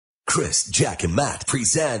Chris, Jack, and Matt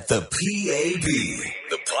present the PAB,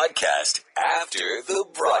 the podcast after the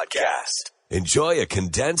broadcast. Enjoy a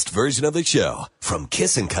condensed version of the show from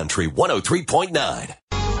Kissin' Country 103.9.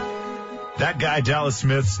 That guy, Dallas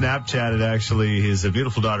Smith, Snapchatted actually his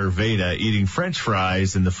beautiful daughter, Veda, eating French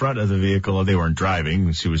fries in the front of the vehicle. They weren't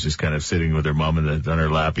driving. She was just kind of sitting with her mom on her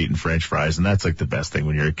lap eating French fries. And that's like the best thing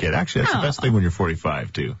when you're a kid. Actually, that's the best thing when you're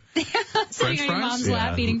 45, too. Sitting on your mom's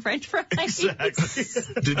lap eating French fries.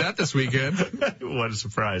 Exactly. Did that this weekend. What a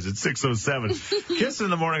surprise. It's 6:07. Kissin' in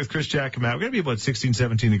the morning with Chris, Jack, and Matt. We're going to be about 16,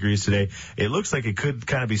 17 degrees today. It looks like it could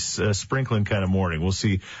kind of be a sprinkling kind of morning. We'll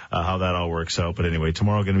see how that all works out. But anyway,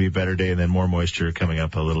 tomorrow going to be a better day, and then more moisture coming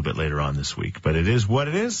up a little bit later on this week. But it is what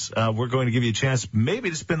it is. We're going to give you a chance maybe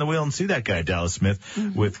to spin the wheel and see that guy, Dallas Smith,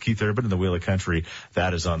 with Keith Urban and the Wheel of Country.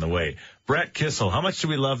 That is on the way. Brett Kissel, how much do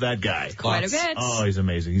we love that guy? Quite a bit. Oh, he's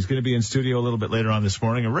amazing. He's going to be in studio a little bit later on this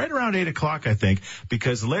morning, and right around 8 o'clock, I think,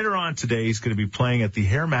 because later on today he's going to be playing at the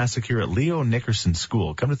Hair Massacre at Leo Nickerson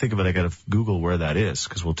School. Come to think of it, I got to Google where that is,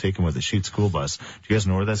 because we'll take him with a Sheet school bus. Do you guys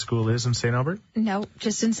know where that school is in St. Albert? No,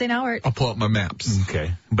 just in St. Albert. I'll pull up my maps.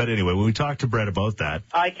 Okay. But anyway, when we talked to Brett about that.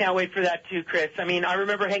 I can't wait for that too, Chris. I mean, I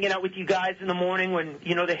remember hanging out with you guys in the morning when,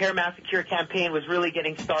 the Hair Massacre campaign was really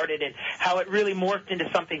getting started, and how it really morphed into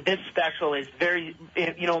something this special is very,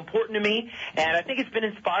 important to me, and I think it's been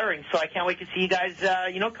inspiring, so I can't wait to see you guys,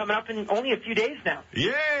 coming up in only a few days now.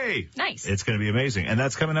 Yay! Nice. It's going to be amazing, and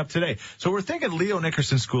that's coming up today. So we're thinking Leo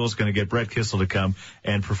Nickerson School is going to get Brett Kissel to come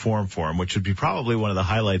and perform for him, which would be probably one of the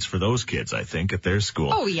highlights for those kids, I think, at their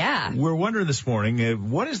school. Oh, yeah. We're wondering this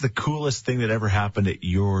morning, what is the coolest thing that ever happened at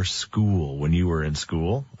your school when you were in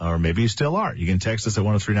school? Or maybe you still are. You can text us at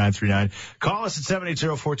 103939. Call us at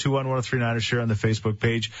 780-421-1039 or share on the Facebook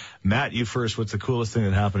page. Matt, you first. What's the coolest thing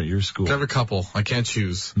that happened at your school? I have a couple. I can't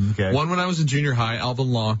choose. Okay. One, when I was in junior high,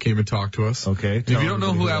 Alvin Law came and talked to us. Okay. If you don't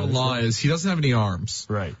know who Alvin Law is, he doesn't have any arms.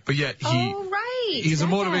 Right. But yet he's a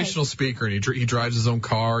that motivational speaker, and he drives his own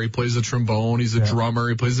car. He plays the trombone. He's a drummer.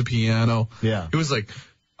 He plays the piano. Yeah. It was like,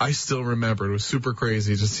 I still remember. It was super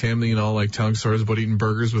crazy. Just him, telling stories about eating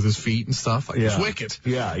burgers with his feet and stuff. It was wicked.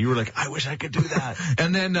 Yeah. You were like, I wish I could do that.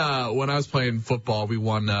 And then when I was playing football, we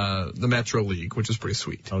won the Metro League, which is pretty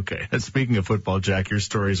sweet. Okay. And speaking of football, Jack, your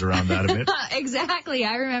stories around that a bit. Exactly.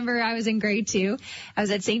 I remember I was in grade 2. I was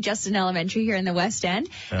at St. Justin Elementary here in the West End,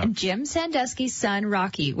 and Jim Sandusky's son,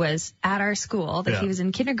 Rocky, was at our school. He was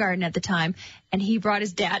in kindergarten at the time, and he brought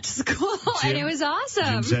his dad to school, and it was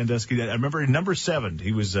awesome. Jim Sandusky. I remember number 7.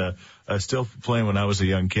 He was still playing when I was a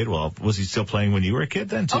young kid. Well, was he still playing when you were a kid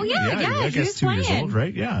then, too? Oh, yeah. I he guess was 2 years playing. old,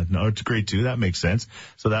 right? Yeah. No, it's grade 2. That makes sense.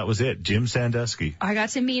 So that was it. Jim Sandusky. I got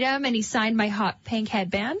to meet him, and he signed my hot pink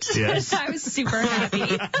headband. Yes. I was super happy.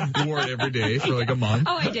 You wore it every day for like a month.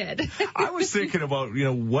 Oh, I did. I was thinking about,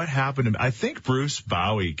 what happened to me. I think Bruce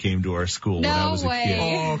Bowie came to our school when I was a kid.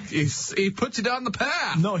 Oh, he put you down the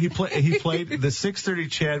path. No, he played the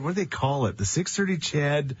 6:30 Chad. What do they call it? The 6:30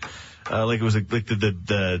 Chad. It was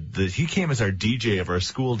he came as our DJ of our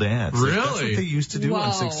school dance. Really? That's what they used to do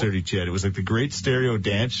on 6:30 Chad. It was like the Great Stereo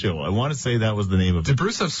Dance Show. I want to say that was the name of it. Did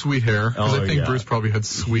Bruce have sweet hair? Because I think Bruce probably had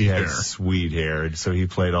sweet hair. Sweet hair. And so he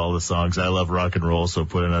played all the songs. I love rock and roll, so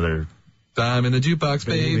put another Time in the jukebox,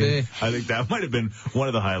 baby. I think that might have been one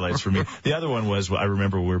of the highlights for me. The other one was, I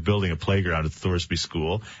remember we were building a playground at Thorsby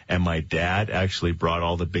School, and my dad actually brought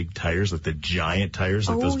all the big tires, like the giant tires,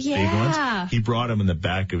 like those big ones. He brought them in the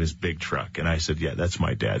back of his big truck, and I said, yeah, that's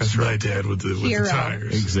my dad's truck. My dad with the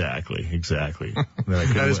tires. Exactly.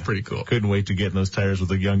 That is pretty cool. Couldn't wait to get in those tires with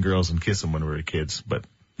the young girls and kiss them when we were kids, but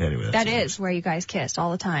anyway. That is where you guys kissed all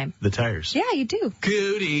the time. The tires. Yeah, you do.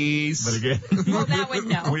 Cooties. But again, well, that one,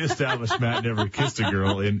 no. We established Matt never kissed a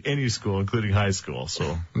girl in any school, including high school.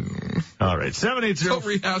 So, all right. 780. Don't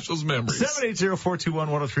rehash those memories.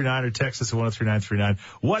 780-421-1039 or text us at 103939.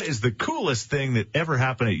 What is the coolest thing that ever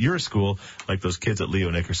happened at your school, like those kids at Leo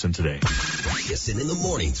Nickerson today? Kissin' in the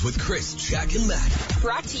mornings with Chris, Jack, and Matt.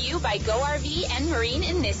 Brought to you by Go RV and Marine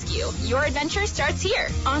in Nisku. Your adventure starts here.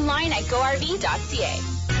 Online at GoRV.ca.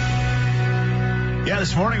 Yeah,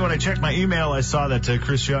 this morning when I checked my email, I saw that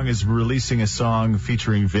Chris Young is releasing a song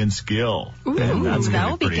featuring Vince Gill. Ooh, and that's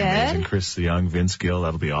that'll be pretty good. amazing. Chris Young, Vince Gill,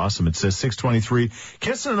 that'll be awesome. It says 6:23.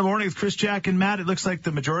 Kissin' in the morning with Chris, Jack, and Matt. It looks like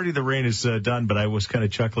the majority of the rain is done, but I was kind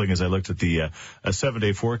of chuckling as I looked at the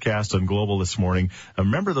 7-day forecast on Global this morning.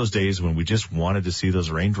 Remember those days when we just wanted to see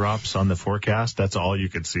those raindrops on the forecast? That's all you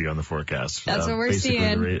could see on the forecast. That's what we're basically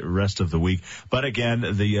seeing. The rest of the week. But again,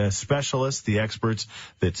 the specialists, the experts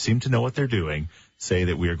that seem to know what they're doing, say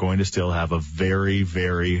that we are going to still have a very,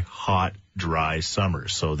 very hot, dry summer.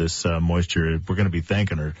 So this moisture, we're going to be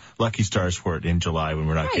thanking our lucky stars for it in July when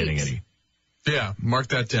we're not getting any. Yeah, mark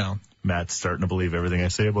that down. Matt's starting to believe everything I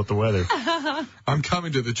say about the weather. I'm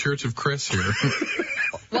coming to the Church of Chris here.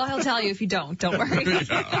 Well, he'll tell you if you don't. Don't worry.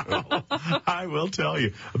 I will tell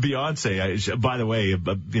you. Beyonce, by the way,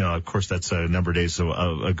 of course, that's a number of days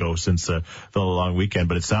ago since the long weekend,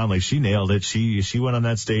 but it sounded like she nailed it. She went on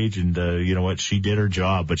that stage and, you know what? She did her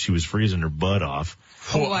job, but she was freezing her butt off.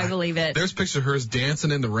 Oh, I believe it. There's pictures of hers dancing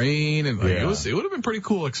in the rain, and it would have been a pretty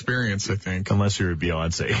cool experience, I think. Unless you're a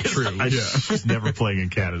Beyonce. True, yeah. She's never playing in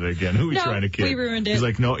Canada again. Who are you trying to kid? We ruined it. He's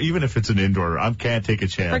like, no, even if it's an indoor, I can't take a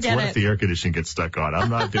chance. Forget what it. if the air conditioning gets stuck on? I'm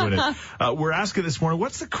not doing it. We're asking this morning,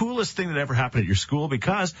 what's the coolest thing that ever happened at your school?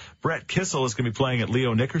 Because Brett Kissel is going to be playing at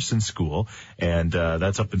Leo Nickerson School, and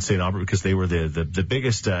that's up in St. Albert because they were the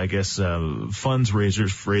biggest, funds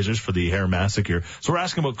raisers for the hair massacre. So we're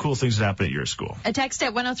asking about cool things that happened at your school. A text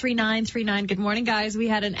at 103939. Good morning, guys. We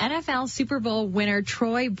had an NFL Super Bowl winner,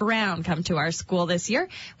 Troy Brown, come to our school this year.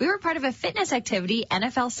 We were part of a fitness activity,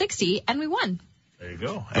 NFL 60, and we won. There you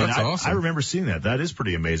go. That's awesome. I remember seeing that. That is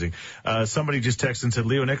pretty amazing. Somebody just texted and said,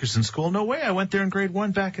 Leo Nickerson School. No way. I went there in grade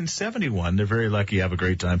 1 back in 71. They're very lucky. Have a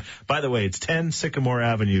great time. By the way, it's 10 Sycamore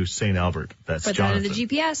Avenue, St. Albert. That's Put Jonathan. that in the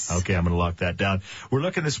GPS. Okay, I'm going to lock that down. We're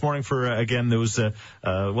looking this morning for, again, those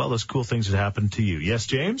cool things that happened to you. Yes,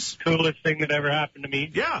 James? Coolest thing that ever happened to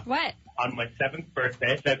me. Yeah. What? On my 7th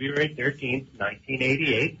birthday, February 13th,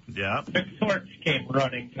 1988, Yeah. the torch came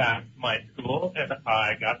running past my school, and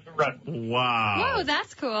I got to run with it. Wow. Whoa,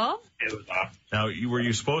 that's cool. It was awesome. Now, were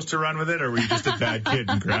you supposed to run with it, or were you just a bad kid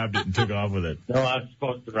and grabbed it and took off with it? No, I was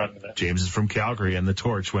supposed to run with it. James is from Calgary, and the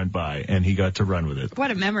torch went by, and he got to run with it.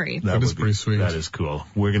 What a memory. That is would be pretty sweet. That is cool.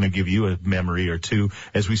 We're going to give you a memory or two.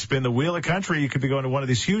 As we spin the wheel of country, you could be going to one of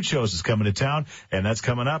these huge shows that's coming to town, and that's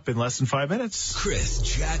coming up in less than 5 minutes. Chris,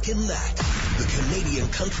 Jack, and Matt, the Canadian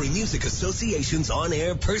Country Music Association's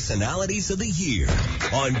on-air personalities of the year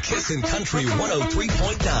on Kissin' Country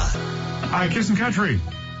 103.9. Hi, Kissin' Country.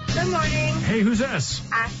 Good morning. Hey, who's this?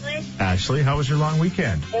 Ashley. Ashley, how was your long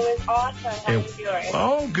weekend? It was awesome. How was yours?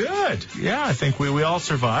 Oh, good. Yeah, I think we all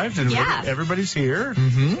survived, and Yeah. everybody's here.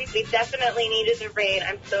 We definitely needed the rain.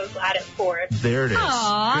 I'm so glad it poured. There it is.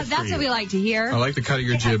 Aw, Good for that's you. what we like to hear. I like the cut of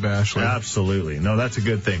your jib, Ashley. Absolutely. No, that's a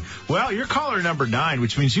good thing. Well, you're caller number 9,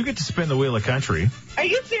 which means you get to spin the wheel of country. Are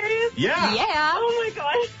you serious? Yeah. Yeah. Oh, my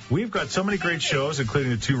gosh. We've got so many great shows,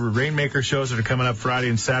 including the 2 Rainmaker shows that are coming up Friday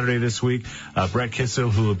and Saturday this week. Brett Kissel,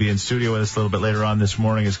 who will be in studio with us a little bit later on this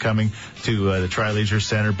morning, is coming to the Tri-Leisure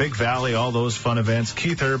Center. Big Valley, all those fun events.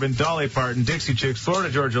 Keith Urban, Dolly Parton, Dixie Chicks, Florida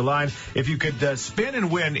Georgia Line. If you could spin and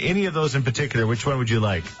win any of those in particular, which one would you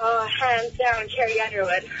like? Oh, hands down, Carrie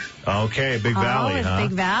Underwood. Okay, Big Valley, it's huh?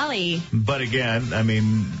 Big Valley. But again, I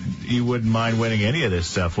mean, you wouldn't mind winning any of this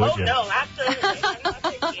stuff, would Oh, you? no, absolutely. I'm not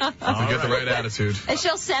picky. All You get the right. right attitude. And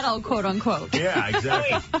she'll settle, quote unquote. Yeah,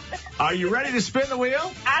 exactly. Are you ready to spin the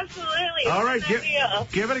wheel? Absolutely. All right, Spin the wheel.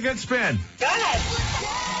 give it a good spin. Go ahead.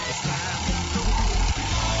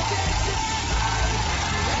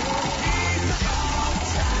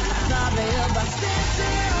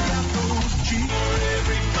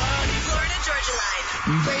 Florida Georgia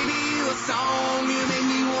Line. Baby, you a song, you make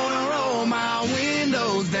me wanna roll my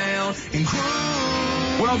windows down and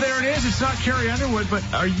cruise. Well, there it is. It's not Carrie Underwood, but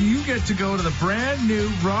you get to go to the brand new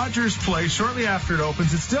Rogers Place shortly after it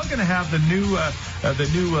opens. It's still going to have the new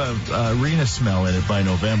arena smell in it by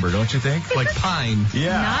November, don't you think? Like pine.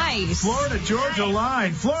 Yeah. Nice. Florida Georgia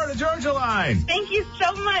Line. Florida Georgia Line. Thank you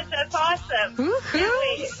so much. That's awesome.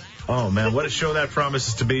 Woohoo. Oh, man, what a show that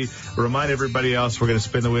promises to be. Remind everybody else, we're going to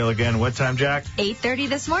spin the wheel again. What time, Jack? 8:30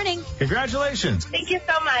 this morning. Congratulations. Thank you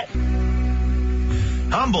so much.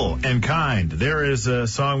 Humble and Kind. There is a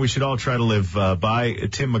song we should all try to live by.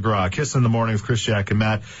 Tim McGraw. Kiss in the Morning with Chris, Jack, and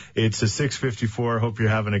Matt. It's a 6:54. Hope you're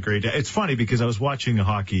having a great day. It's funny because I was watching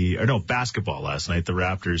basketball last night, the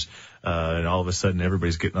Raptors, and all of a sudden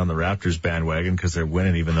everybody's getting on the Raptors bandwagon because they're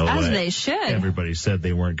winning, even though As they should. everybody said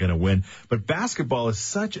they weren't going to win. But basketball is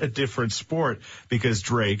such a different sport because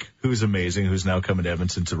Drake, who's amazing, who's now coming to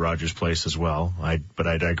Edmonton to Rogers Place as well, but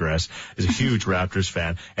I digress, is a huge Raptors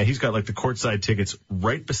fan, and he's got like the courtside tickets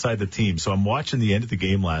right beside the team. So I'm watching the end of the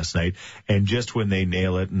game last night, and just when they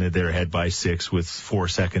nail it and they're ahead by 6 with 4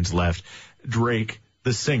 seconds left, Drake,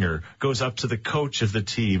 the singer, goes up to the coach of the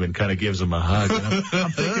team and kind of gives him a hug. And I'm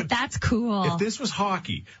thinking, That's cool. if this was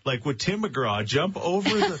hockey, like would Tim McGraw jump over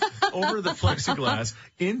the plexiglass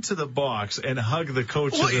into the box and hug the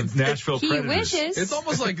coach of the Nashville he Predators? wishes. It's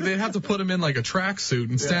almost like they'd have to put him in like a tracksuit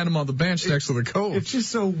and stand him on the bench next to the coach. It's just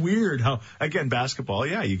so weird how, again, basketball,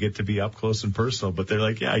 yeah, you get to be up close and personal, but they're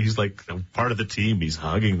like, yeah, he's like part of the team. He's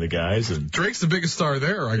hugging the guys. And Drake's the biggest star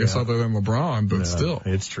there, I guess, other than LeBron, but still.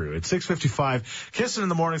 It's true. It's 6:55. Kiss Kissing in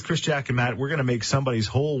the Mornings, Chris, Jack, and Matt. We're going to make somebody's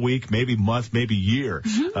whole week, maybe month, maybe year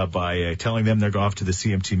by telling them they're off to the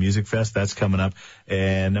CMT Music Fest. That's coming up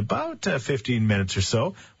in about 15 minutes or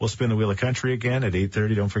so. We'll spin the Wheel of Country again at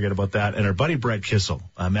 8:30. Don't forget about that. And our buddy Brett Kissel.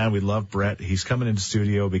 Man, we love Brett. He's coming into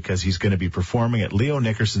studio because he's going to be performing at Leo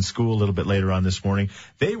Nickerson School a little bit later on this morning.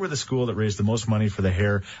 They were the school that raised the most money for the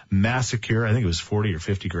hair massacre. I think it was 40 or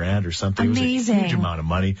 50 grand or something. Amazing. It was a huge amount of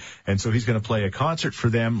money. And so he's going to play a concert for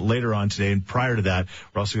them later on today. And prior to that,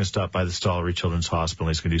 we're also going to stop by the Stollery Children's Hospital.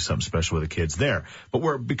 He's going to do something special with the kids there.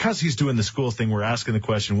 But because he's doing the school thing, we're asking the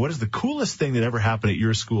question, what is the coolest thing that ever happened at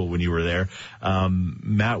your school when you were there?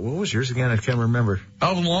 Matt, what was yours again? I can't remember.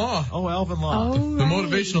 Alvin Law. Oh, Alvin Law. Oh, the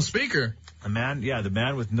motivational speaker. The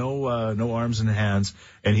man with no arms and hands,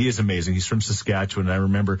 and he is amazing. He's from Saskatchewan, and I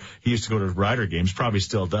remember he used to go to Rider games, probably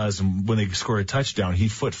still does, and when they score a touchdown,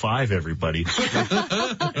 he'd 5' everybody. That's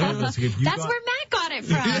where Matt got it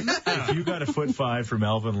from. If you got a 5' from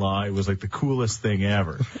Alvin Law, it was like the coolest thing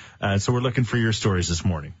ever. So we're looking for your stories this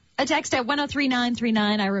morning. A text at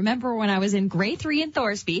 103939. I remember when I was in grade 3 in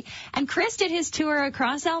Thorsby, and Chris did his tour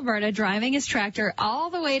across Alberta, driving his tractor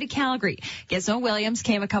all the way to Calgary. Gizmo Williams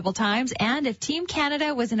came a couple times, and if Team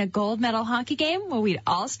Canada was in a gold medal hockey game, well, we'd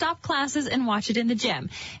all stop classes and watch it in the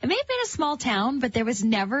gym. It may have been a small town, but there was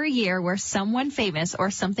never a year where someone famous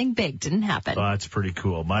or something big didn't happen. Oh, that's pretty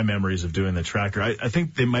cool. My memories of doing the tractor, I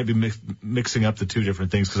think they might be mixing up the two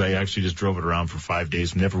different things, because I actually just drove it around for 5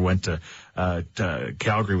 days and never went to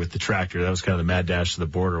Calgary with the tractor. That was kind of the mad dash to the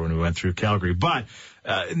border when we went through Calgary. But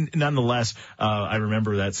nonetheless, I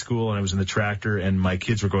remember that school, and I was in the tractor, and my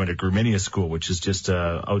kids were going to Gruminia School, which is just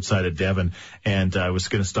outside of Devon, and I was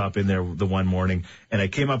going to stop in there the one morning, and I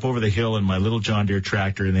came up over the hill in my little John Deere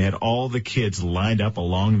tractor, and they had all the kids lined up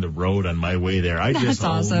along the road on my way there. I just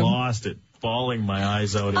awesome. Lost it. Bawling my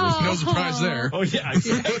eyes out. It was no surprise there. Oh, yeah.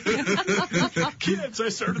 Kids, I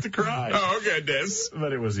started to cry. Oh, goodness.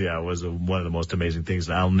 But it was one of the most amazing things.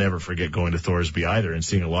 And I'll never forget going to Thorsby either and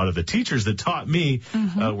seeing a lot of the teachers that taught me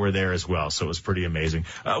were there as well. So it was pretty amazing.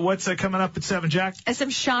 What's coming up at 7, Jack? Some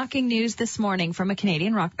shocking news this morning from a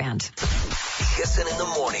Canadian rock band. Kissin' in the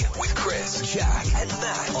Morning with Chris, Jack, and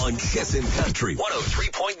Matt on Kissin' Country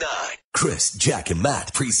 103.9. Chris, Jack, and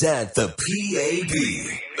Matt present the PAB,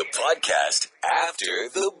 the podcast after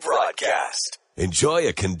the broadcast. Enjoy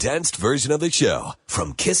a condensed version of the show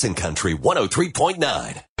from Kissin' Country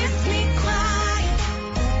 103.9.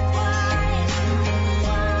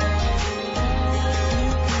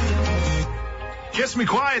 Kiss Me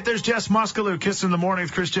Quiet. There's Jess Muskaloo. Kiss in the Morning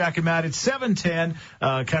with Chris, Jack, and Matt. It's 7:10.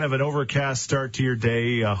 Kind of an overcast start to your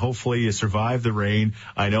day. Hopefully you survived the rain.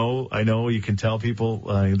 I know you can tell people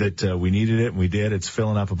that we needed it, and we did. It's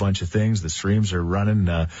filling up a bunch of things. The streams are running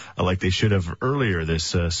like they should have earlier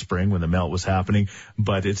this spring when the melt was happening.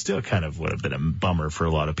 But it still kind of would have been a bummer for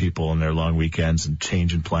a lot of people in their long weekends and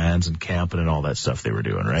changing plans and camping and all that stuff they were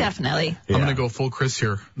doing, right? Definitely. Yeah. I'm going to go full Chris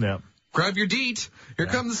here. Yeah. Grab your deet. Here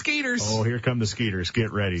come the Skeeters. Oh, here come the Skeeters.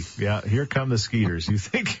 Get ready. Yeah, here come the Skeeters. You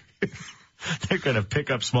think they're going to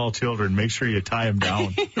pick up small children? Make sure you tie them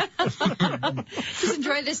down. Just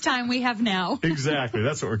enjoy this time we have now. Exactly.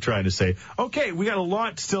 That's what we're trying to say. Okay, we got a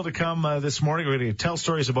lot still to come this morning. We're going to tell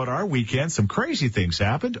stories about our weekend. Some crazy things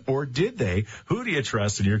happened, or did they? Who do you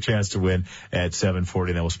trust? And your chance to win at 7:40.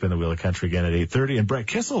 Then we'll spin the Wheel of Country again at 8:30. And Brett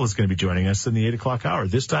Kissel is going to be joining us in the 8 o'clock hour.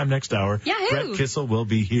 This time next hour, Yahoo! Brett Kissel will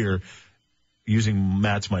be here using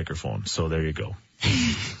Matt's microphone. So there you go. I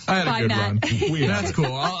had Bye, a good Matt. run. That's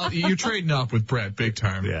cool. You're trading up with Brett big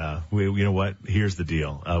time. Yeah. You know what? Here's the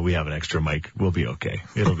deal. We have an extra mic. We'll be okay.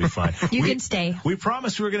 It'll be fine. You can stay. We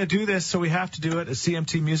promised we were going to do this, so we have to do it at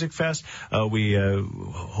CMT Music Fest. Oh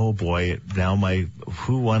boy. Now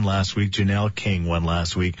who won last week? Janelle King won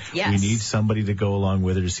last week. Yes. We need somebody to go along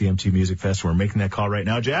with her to CMT Music Fest. We're making that call right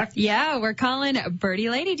now, Jack. Yeah, we're calling Birdie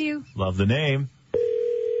Ladydew. Love the name.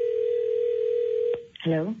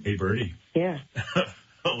 Hello? Hey, Birdie. Yeah.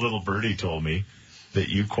 A little birdie told me that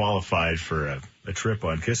you qualified for a trip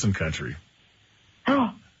on Kissin' Country.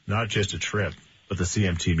 Oh. Not just a trip, but the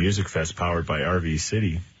CMT Music Fest powered by RV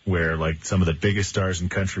City, where like some of the biggest stars in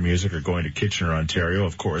country music are going to Kitchener, Ontario.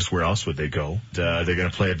 Of course, where else would they go? They're going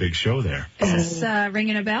to play a big show there. Is this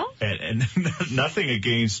ringing a bell? And nothing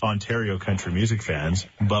against Ontario country music fans,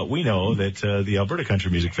 but we know that the Alberta country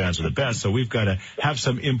music fans are the best, so we've got to have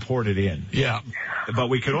some imported in. Yeah. But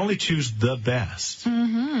we could only choose the best.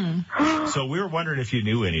 Mm-hmm. So we were wondering if you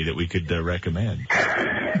knew any that we could recommend.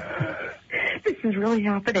 This is really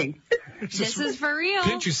happening. This is for real.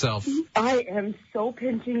 Pinch yourself. I am so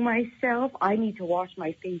pinching myself. I need to wash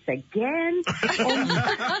my face again.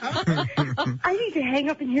 I need to hang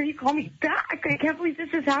up and hear you call me back. I can't believe this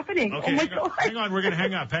is happening. Okay, oh, my God. hang on. We're going to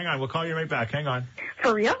hang up. Hang on. We'll call you right back. Hang on.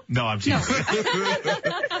 For real? No, I'm teasing.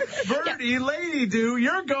 Birdie, Lady Do,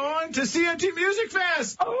 you're going to CMT Music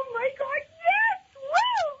Fest. Oh, my God. Yes.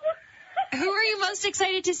 Woo! Who are you most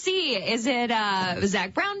excited to see? Is it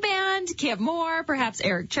Zach Brown Band, Kip Moore, perhaps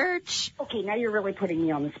Eric Church? Okay, now you're really putting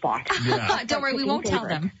me on the spot. Yeah. Don't worry, we won't tell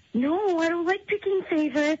them. No, I don't like picking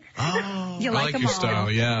favorites. Oh. You I like like them your all.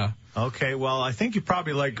 style, yeah. Okay, well, I think you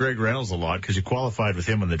probably like Greg Reynolds a lot because you qualified with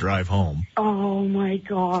him on the drive home. Oh, my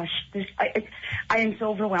gosh. I am so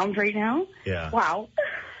overwhelmed right now. Yeah. Wow.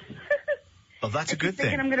 Well, that's a good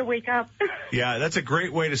thing. I'm going to wake up. Yeah, that's a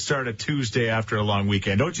great way to start a Tuesday after a long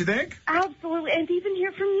weekend, don't you think? Absolutely. And to even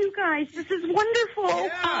hear from you guys. This is wonderful.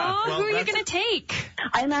 Oh, Well, who are you that's- going to take?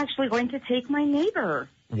 I'm actually going to take my neighbor.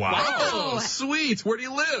 Wow. Oh, sweet. Where do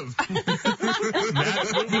you live?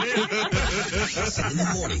 Matt's moving in. Kissin' in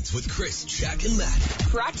the mornings with Chris, Jack, and Matt.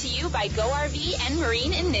 Brought to you by Go RV and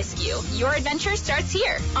Marine in Nisku. Your adventure starts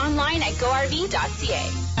here. Online at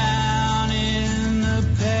GoRV.ca. Down in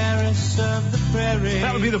the Paris of the prairie.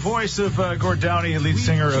 That would be the voice of Gord Downey, lead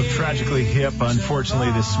singer of Tragically Hip.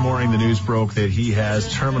 Unfortunately, this morning the news broke that he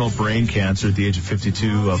has terminal brain cancer at the age of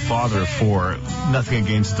 52, a father of 4. Nothing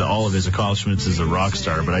against all of his accomplishments as a rock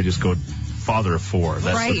star, but I just go father of 4.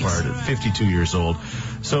 That's Right. the part. At 52 years old.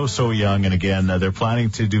 So young. And again, they're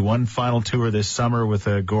planning to do one final tour this summer with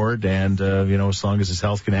Gord. And, as long as his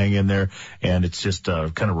health can hang in there. And it's just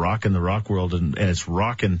kind of rocking the rock world. And it's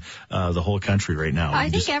rocking the whole country right now. I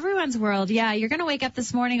think everyone's world. Yeah, you're going to wake up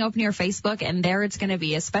this morning, open your Facebook, and there it's going to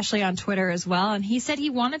be, especially on Twitter as well. And he said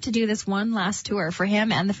he wanted to do this one last tour for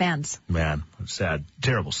him and the fans. Man, sad.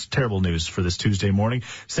 Terrible news for this Tuesday morning.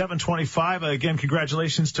 7:25. Again,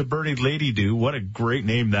 congratulations to Birdie Lady Do. What a great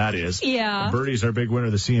name that is. Yeah. Birdie's our big winner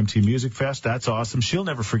of the CMT Music Fest. That's awesome. She'll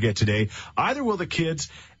never forget today. Either will the kids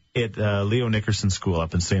at Leo Nickerson School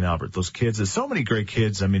up in St. Albert. Those kids, there's so many great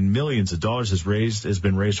kids. I mean, millions of dollars has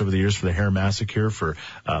been raised over the years for the Hair Massacre, for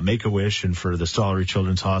Make-A-Wish, and for the Stollery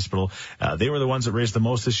Children's Hospital. They were the ones that raised the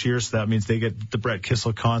most this year, so that means they get the Brett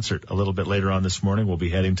Kissel concert a little bit later on this morning. We'll be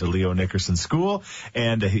heading to Leo Nickerson School,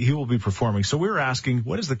 and he will be performing. So we were asking,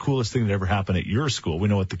 what is the coolest thing that ever happened at your school? We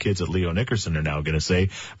know what the kids at Leo Nickerson are now going to say,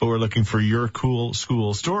 but we're looking for your cool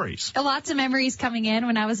school stories. Lots of memories coming in.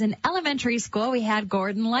 When I was in elementary school, we had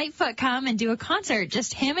Gordon Lightfoot come and do a concert,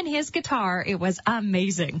 just him and his guitar. It was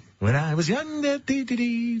amazing. When I was young, That's your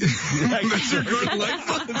Gordon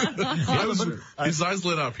Lightfoot. His eyes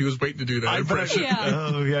lit up. He was waiting to do that impression.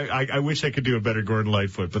 I wish I could do a better Gordon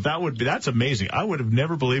Lightfoot, but that's amazing. I would have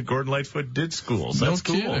never believed Gordon Lightfoot did schools. No That's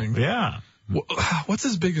kidding. Cool. Yeah. What's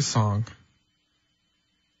his biggest song?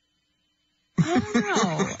 I don't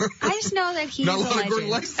know. I just know that he's Not a a lot of legend. Gordon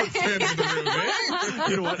Lightfoot fans in the room, eh?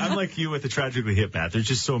 You know what? I'm like you with the Tragically Hip, Matt. There's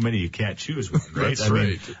just so many you can't choose one, right? That's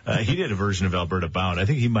right. He did a version of Alberta Bound. I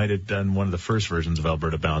think he might have done one of the first versions of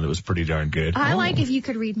Alberta Bound that was pretty darn good. I like If You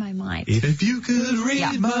Could Read My Mind. If you could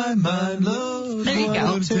read my mind, love, There you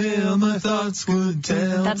go. tell my thoughts would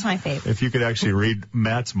tell. That's my favorite. If you could actually read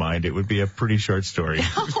Matt's mind, it would be a pretty short story.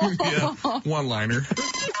 Yeah, one-liner.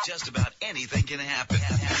 Just about anything can happen.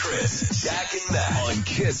 Chris, Jack, and Matt on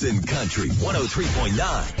Kissin' Country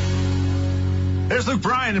 103.9. There's Luke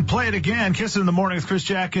Bryan and Play It Again. Kissing in the morning with Chris,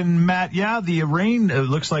 Jack, and Matt. Yeah, the rain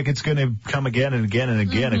looks like it's going to come again and again and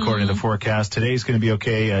again, according to the forecast. Today's going to be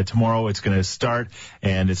okay. Tomorrow it's going to start,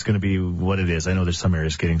 and it's going to be what it is. I know there's some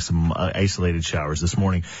areas getting some isolated showers this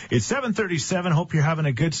morning. It's 7:37. Hope you're having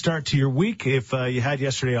a good start to your week. If you had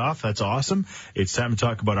yesterday off, that's awesome. It's time to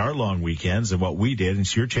talk about our long weekends and what we did.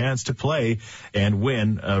 It's your chance to play and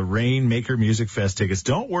win Rainmaker Music Fest tickets.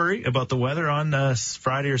 Don't worry about the weather on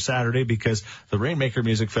Friday or Saturday, because the Rainmaker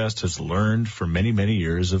Music Fest has learned for many, many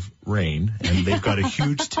years of rain, and they've got a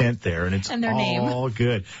huge tent there, and it's And their all name.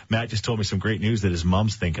 good. Matt just told me some great news that his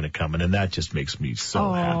mom's thinking of coming, and that just makes me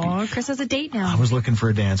so happy. Oh, Chris has a date now. I was looking for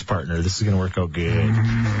a dance partner. This is going to work out good.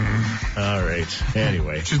 All right.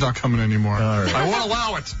 Anyway. She's not coming anymore. All right. I won't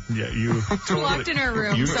allow it. Yeah, you totally, Locked in her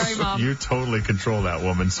room. Sorry, Mom. You totally control that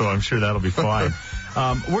woman, so I'm sure that'll be fine.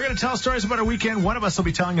 We're going to tell stories about our weekend. One of us will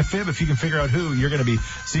be telling a fib. If you can figure out who, you're going to be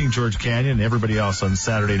seeing George Canyon and everybody else on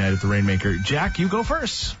Saturday night at the Rainmaker. Jack, you go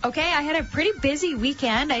first. Okay, I had a pretty busy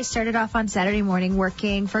weekend. I started off on Saturday morning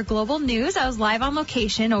working for Global News. I was live on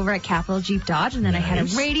location over at Capital Jeep Dodge, and then I had a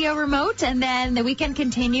radio remote, and then the weekend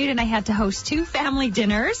continued, and I had to host 2 family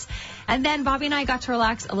dinners. And then Bobby and I got to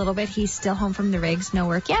relax a little bit. He's still home from the rigs, no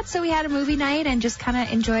work yet, so we had a movie night and just kind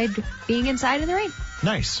of enjoyed being inside in the rain.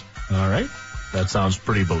 Nice. All right. That sounds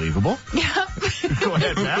pretty believable. Yeah. Go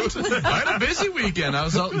ahead, Matt. I had a busy weekend. I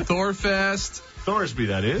was out in Thorfest. Thorsby,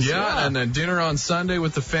 that is. Yeah, and then dinner on Sunday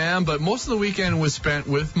with the fam. But most of the weekend was spent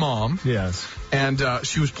with Mom. Yes. And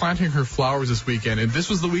she was planting her flowers this weekend. And this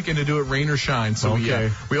was the weekend to do it rain or shine. So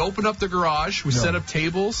we opened up the garage. We set up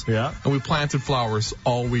tables. Yeah. And we planted flowers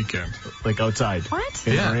all weekend. Like outside. What?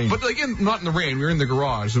 In the rain. But again, not in the rain. We were in the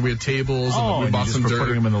garage. So we had tables and we bought some dirt.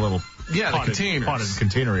 Putting them in the little the containers. Potted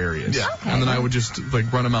container areas. Yeah. Okay. And then I would just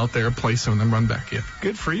run them out there, place them, and then run back in.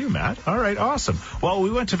 Good for you, Matt. All right, awesome. Well,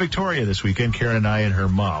 we went to Victoria this weekend, Karen and I and her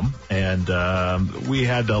mom, and we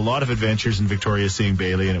had a lot of adventures in Victoria seeing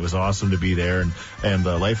Bailey, and it was awesome to be there, and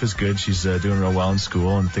life is good. She's doing real well in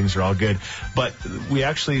school, and things are all good. But we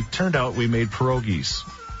actually turned out we made pierogies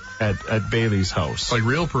at Bailey's house. Like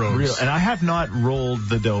real pierogies. And I have not rolled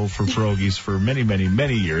the dough for pierogies for many, many,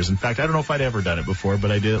 many years. In fact, I don't know if I'd ever done it before,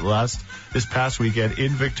 but I did it this past weekend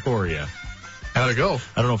in Victoria. How'd it go?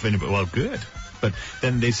 I don't know if anybody, well, good. But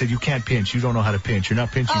then they said, you can't pinch. You don't know how to pinch. You're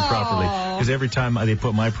not pinching properly. Because every time they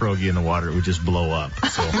put my pierogi in the water, it would just blow up.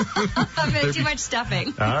 So Too much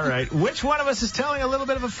stuffing. All right. Which one of us is telling a little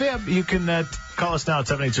bit of a fib? You can call us now at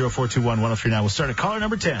 780-421-1039. We'll start at caller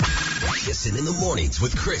number 10. Kissin' in the mornings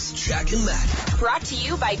with Chris, Jack, and Matt. Brought to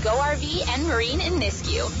you by Go RV and Marine in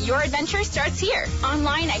Nisku. Your adventure starts here.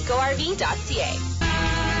 Online at GoRV.ca.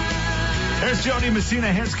 There's Jody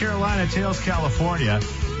Messina, heads Carolina, tails California.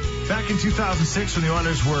 Back in 2006, when the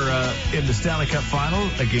Oilers were in the Stanley Cup Final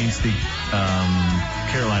against the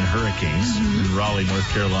Carolina Hurricanes in Raleigh, North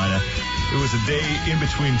Carolina, it was a day in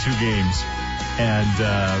between two games, and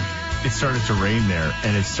it started to rain there,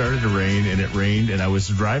 and it started to rain, and it rained, and I was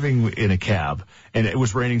driving in a cab, and it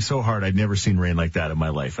was raining so hard I'd never seen rain like that in my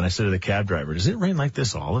life. And I said to the cab driver, does it rain like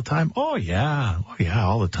this all the time? Oh, yeah,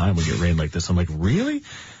 all the time we get rain like this. I'm like, really?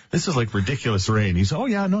 This is like ridiculous rain. He's, oh,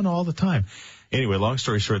 yeah, no, all the time. Anyway, long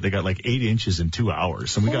story short, they got like 8 inches in 2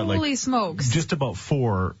 hours. And we got Holy smokes. Just about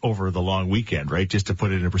 4 over the long weekend, right? Just to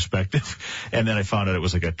put it in perspective. And then I found out it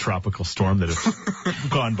was like a tropical storm that had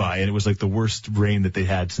gone by, and it was like the worst rain that they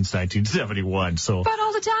had since 1971. So. But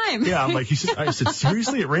all the time. Yeah, I'm like, I said,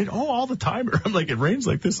 seriously, it rained? Oh, all the time. I'm like, it rains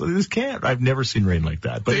like this. This can't. I've never seen rain like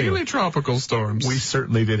that. But daily anyway, tropical storms. We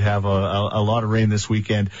certainly did have a lot of rain this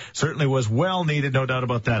weekend. Certainly was well needed, no doubt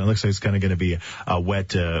about that. It looks like it's kind of going to be a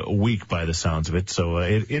wet week by the sounds of it. So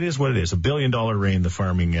it is what it is. $1 billion rain, the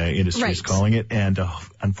farming industry is calling it. And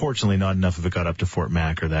unfortunately, not enough of it got up to Fort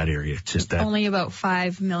Mac or that area. It's just that. Only about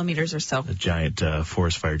 5 millimeters or so. The giant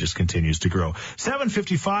forest fire just continues to grow.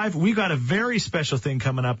 7:55. We got a very special thing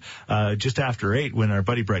coming up just after 8 when our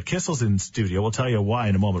buddy Brett Kissel's in studio. We'll tell you why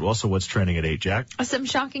in a moment. Also, what's trending at 8, Jack? Some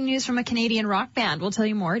shocking news from a Canadian rock band. We'll tell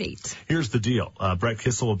you more at 8. Here's the deal. Brett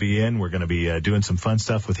Kissel will be in. We're going to be doing some fun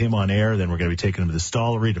stuff with him on air. Then we're going to be taking him to the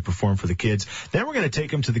Stollery to perform for the kids. Then we're going to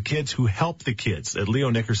take him to the kids who help the kids at Leo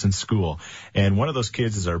Nickerson School. And one of those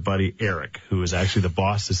kids is our buddy Eric, who is actually the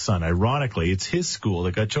boss's son. Ironically, it's his school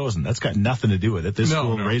that got chosen. That's got nothing to do with it. This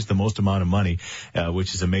school raised the most amount of money,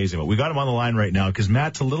 which is amazing. But we got him on the line right now because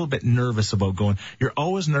Matt's a little bit nervous about going. You're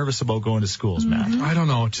always nervous about going to schools, Matt. I don't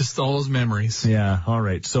know. Just all those memories. Yeah. All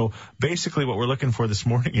right. So basically what we're looking for this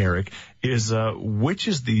morning, Eric, is which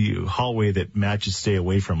is the hallway that Matt should stay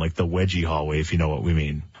away from, like the wedgie hallway, if you know what we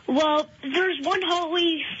mean. Well, there's one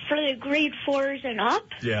hallway for the grade 4s and up.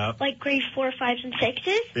 Yeah. Like grade 4, 5s, and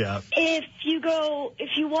 6s. Yeah. If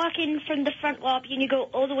you walk in from the front lobby and you go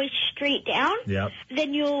all the way straight down. Yeah.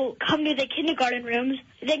 Then you'll come to the kindergarten rooms.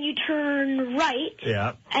 Then you turn right.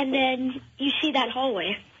 Yeah. And then you see that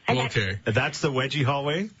hallway. And Okay. That's the wedgie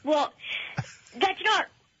hallway? Well, that's not.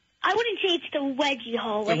 I wouldn't say it's the wedgie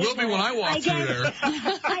hallway. It will be when I walk through there.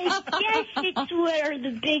 I guess it's where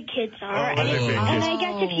the big kids are. Oh, and I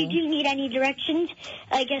guess if you do need any directions,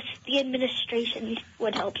 I guess the administration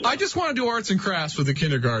would help you. I just want to do arts and crafts with the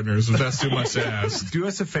kindergartners, if that's too much to ask. Do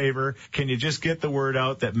us a favor. Can you just get the word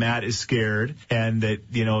out that Matt is scared and that,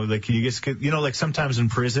 like, can you just, like sometimes in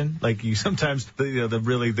prison, like sometimes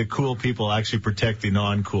the cool people actually protect the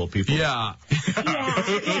non-cool people. Yeah.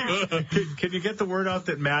 Yeah. Can you get the word out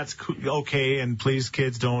that Matt's okay, and please,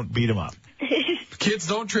 kids, don't beat him up? Kids,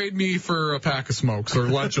 don't trade me for a pack of smokes or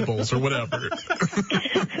Lunchables or whatever.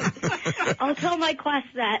 I'll tell my class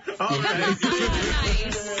that.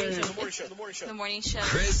 The morning show.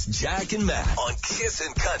 Chris, Jack, and Matt on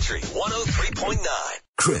Kissin' Country 103.9.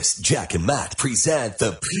 Chris, Jack, and Matt present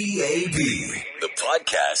the PAB, the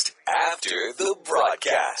podcast after the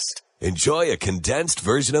broadcast. Enjoy a condensed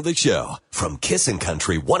version of the show from Kissin'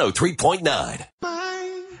 Country 103.9.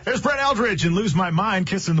 There's Brett Eldridge and Lose My Mind.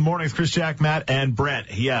 Kiss in the Mornings, Chris, Jack, Matt, and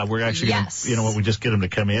Brett. Yeah, we're actually going to, you know what, we just get him to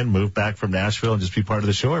come in, move back from Nashville, and just be part of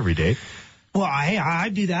the show every day. Well, I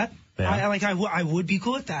do that. Yeah. I would be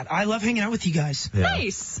cool with that. I love hanging out with you guys. Yeah.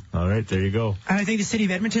 Nice. All right, there you go. And I think the city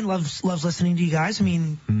of Edmonton loves listening to you guys. I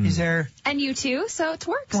mean, is there... And you too, so it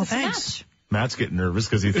works. Well, it's thanks. a match. Matt's getting nervous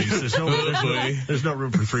because he thinks there's no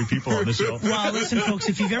room for 3 people on the show. Well, listen, folks,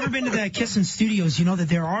 if you've ever been to the Kissin Studios, you know that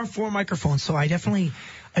there are 4 microphones, so I definitely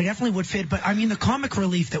would fit. But, I mean, the comic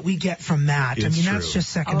relief that we get from Matt, that's just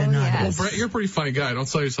second to none. Yes. Well, Brett, you're a pretty funny guy. Don't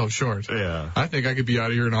sell yourself short. Yeah. I think I could be out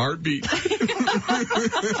of here in a heartbeat.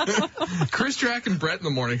 Chris, Jack, and Brett in the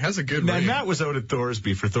morning has a good ring. Matt was out at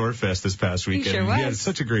Thorsby for Thorfest this past weekend. He sure was. He had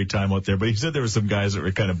such a great time out there, but he said there were some guys that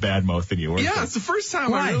were kind of bad-mouthing you. Yeah, it's the first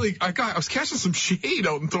time I was catching some shade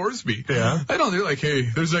out in Thorsby. Yeah. I know, they're like, hey,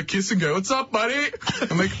 there's that kissing guy. What's up, buddy?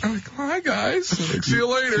 I'm like, hi, guys. Like, see you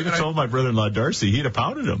later. You'd have told my brother-in-law Darcy, he'd have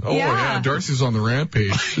pounded him. Oh, yeah, Darcy's on the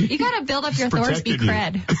rampage. You got to build up your Thorsby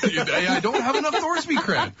cred. I don't have enough Thorsby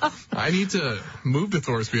cred. I need to move to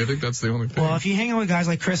Thorsby. I think that's the only thing. Well, if you hang out with guys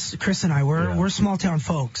like Chris and I, we're small town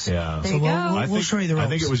folks. Yeah. So we'll show you the ropes. I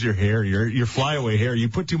think it was your hair, your flyaway hair. You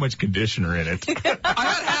put too much conditioner in it. I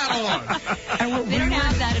had hat on. They don't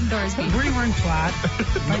have that in Thorsby. Were you wearing plaid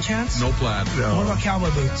by chance? No plaid. No. What about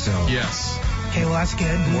cowboy boots? No. Yes. Okay, well, that's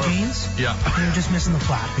good. Blue jeans? Yeah. You're just missing the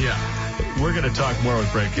plaid. Yeah. We're going to talk more with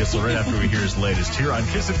Brett Kissel right after we hear his latest here on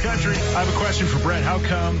Kissin' Country. I have a question for Brett. How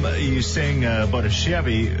come you sing about a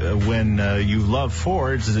Chevy when you love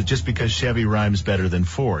Fords? Is it just because Chevy rhymes better than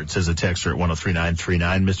Ford? Says a texter at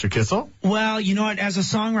 103939. Mr. Kissel? Well, you know what? As a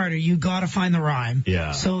songwriter, you got to find the rhyme.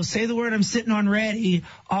 Yeah. So say the word I'm sitting on ready,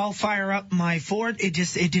 I'll fire up my Ford. It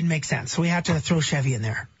didn't make sense. So we had to throw Chevy in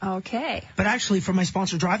there. Okay. But actually, for my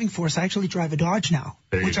sponsor driving force, I actually drive a Dodge now,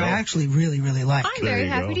 which I actually really, really like. I'm very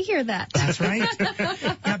happy to hear that. That's right.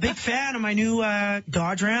 Yeah, big fan of my new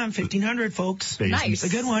Dodge Ram 1500, folks. Nice. It's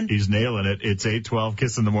a good one. He's nailing it. It's 8:12.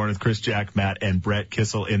 Kiss in the morning with Chris, Jack, Matt, and Brett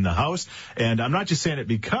Kissel in the house. And I'm not just saying it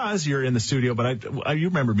because you're in the studio, but you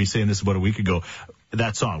remember me saying this about a week ago.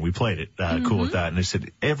 That song, we played it, cool with that. And I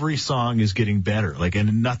said, every song is getting better. Like,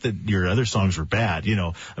 and not that your other songs were bad, you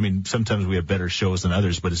know. I mean, sometimes we have better shows than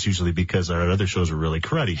others, but it's usually because our other shows are really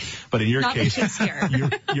cruddy. But in your case,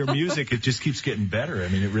 your music, it just keeps getting better. I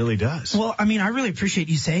mean, it really does. Well, I mean, I really appreciate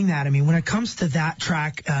you saying that. I mean, when it comes to that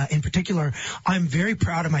track in particular, I'm very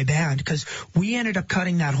proud of my band because we ended up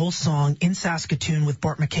cutting that whole song in Saskatoon with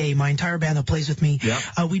Bart McKay, my entire band that plays with me. Yeah.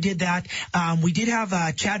 We did that. We did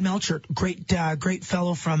have Chad Melchert, great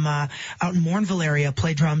fellow from out in Mourneville area,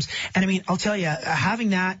 play drums. And I mean, I'll tell you,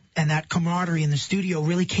 having that and that camaraderie in the studio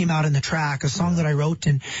really came out in the track, a song that I wrote,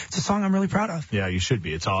 and it's a song I'm really proud of. Yeah, you should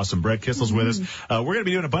be. It's awesome. Brett Kissel's with us. We're going to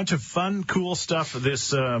be doing a bunch of fun, cool stuff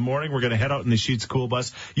this morning. We're going to head out in the Sheets Cool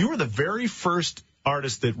Bus. You were the very first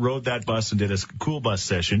artist that rode that bus and did a cool bus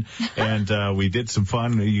session, and we did some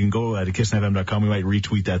fun. You can go to kissinfm.com. We might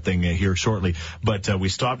retweet that thing here shortly. But we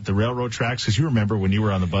stopped at the railroad tracks because you remember when you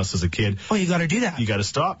were on the bus as a kid. Oh, you got to do that. You got to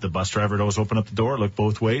stop. The bus driver would always open up the door, look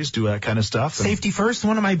both ways, do that kind of stuff. Safety first.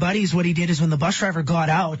 One of my buddies, what he did is when the bus driver got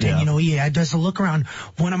out, and you know, he does a look around.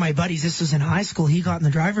 One of my buddies, this was in high school, he got in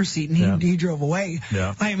the driver's seat and he drove away.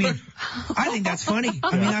 Yeah. I mean, I think that's funny.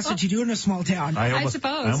 I mean, that's what you do in a small town. I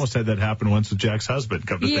suppose. I almost had that happen once with Jack's husband.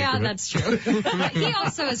 Come to think of it. That's true. He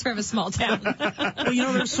also is from a small town. Well, you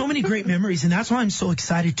know, there's so many great memories, and that's why I'm so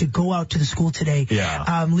excited to go out to the school today.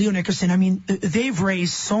 Yeah. Leo Nickerson, I mean, they've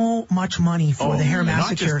raised so much money for the Hair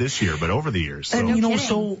Massacre. Not just this year, but over the years. So. And, you know,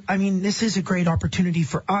 so, I mean, this is a great opportunity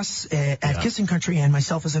for us at Kissin' Country and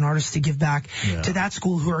myself as an artist to give back to that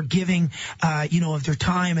school who are giving, you know, of their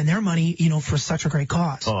time and their money, you know, for such a great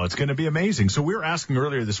cause. Oh, it's going to be amazing. So we were asking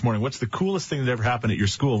earlier this morning, what's the coolest thing that ever happened at your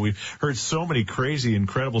school? We've heard so many crazy,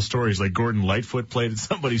 incredible stories, like Gordon Lightfoot played at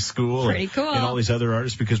somebody's school. Pretty cool. And all these other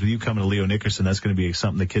artists, because with you coming to Leo Nickerson, that's going to be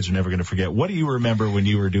something the kids are never going to forget. What do you remember when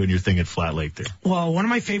you were doing your thing at Flat Lake there? Well, one of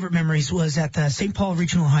my favorite memories was at the St. Paul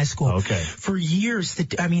Regional High School. Okay. For years,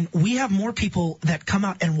 we have more people that come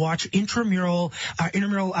out and watch intramural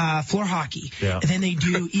floor hockey than they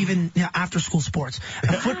do even after school sports.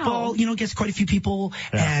 Football, you know, gets quite a few people,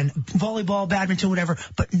 and volleyball, badminton, whatever,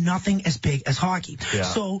 but nothing as big as hockey. Yeah.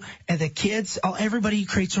 So the kids, Well, everybody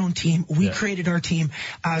creates their own team. We created our team.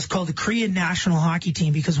 It's called the Korean National Hockey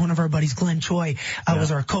Team because one of our buddies, Glenn Choi,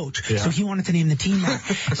 was our coach. So he wanted to name the team that.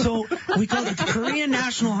 So we called it the Korean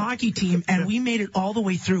National Hockey Team, and we made it all the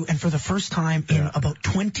way through. And for the first time in about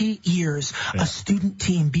 20 years, a student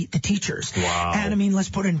team beat the teachers. Wow. And I mean, let's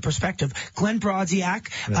put it in perspective. Glenn Brodziak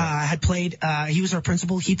had played, he was our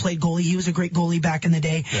principal. He played goalie. He was a great goalie back in the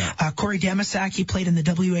day. Corey Demasak, he played in the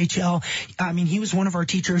WHL. I mean, he was one of our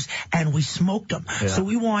teachers, and we smoked them. So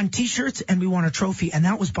we won T-shirts and we won a trophy, and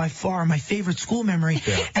that was by far my favorite school memory.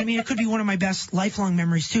 I mean, it could be one of my best lifelong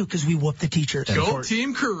memories, too, because we whooped the teachers. Go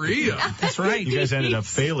Team Korea. That's right. You guys ended up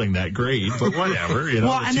failing that grade, but whatever. You know,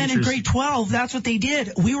 well, and then in grade 12, that's what they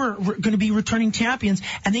did. We were going to be returning champions,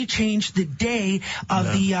 and they changed the day of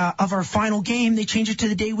of our final game. They changed it to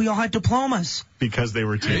the day we all had diplomas. Because they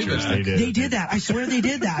were teachers, they did. They did that. I swear they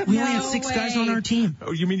did that. We only had 6 guys on our team.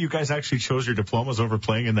 Oh, you mean you guys actually chose your diplomas over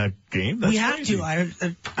playing in that game? That's we had crazy.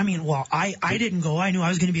 to. I mean, well, I didn't go. I knew I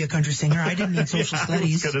was going to be a country singer. I didn't need social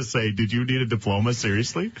studies. I was going to say, did you need a diploma,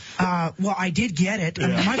 seriously? Well, I did get it. I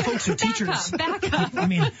mean, my folks are teachers. Back up. I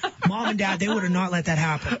mean, mom and dad, they would have not let that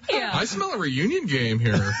happen. I smell a reunion game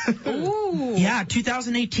here. Ooh. Yeah,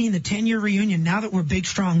 2018, the 10-year reunion. Now that we're big,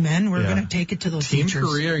 strong men, we're going to take it to those Team teachers.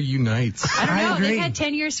 Korea unites. I don't know. agree. They've had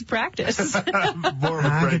 10 years to practice. More with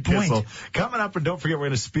Brett good point. Kissel. Coming up, and don't forget, we're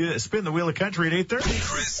going to spin the wheel of country at 8:30.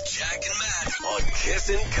 Chris, Jack, and Matt on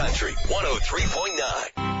Kissin' Country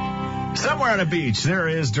 103.9. Somewhere on a beach, there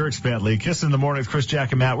is Dierks Bentley. Kissin' in the morning with Chris,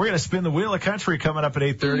 Jack, and Matt. We're going to spin the wheel of country coming up at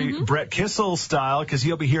 8:30. Brett Kissel style, because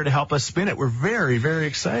he'll be here to help us spin it. We're very, very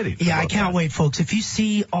excited. Yeah, I can't wait, folks. If you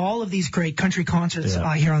see all of these great country concerts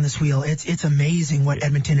here on this wheel, it's amazing what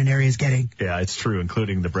Edmonton and area is getting. Yeah, it's true,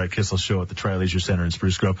 including the Brett Kissel show at the Tri-Leisure Center in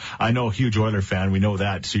Spruce Grove. I know a huge Oiler fan. We know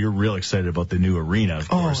that. So you're real excited about the new arena, of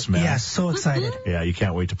course, Matt. Yes, so excited. Yeah, you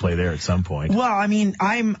can't wait to play there at some point. Well, I mean,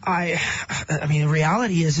 I mean, the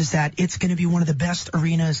reality is that it's going to be one of the best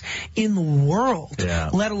arenas in the world,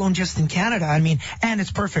 let alone just in Canada. I mean, and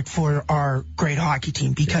it's perfect for our great hockey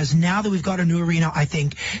team because now that we've got a new arena, I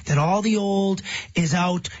think that all the old is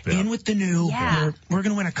out, in with the new. We're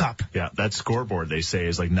going to win a cup. Yeah, that scoreboard, they say,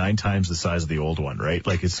 is like 9 times the size of the old one, right?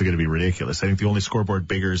 Like, it's going to be ridiculous. I think the only scoreboard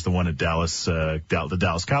bigger is the one at Dallas, the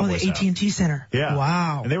Dallas Cowboys. Oh, the AT&T Center. Yeah.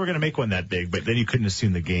 Wow. And they were going to make one that big, but then you couldn't have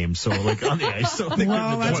seen the game. So, like, on the ice. So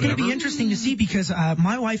well, that's going to be interesting to see because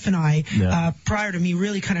my wife and I, prior to me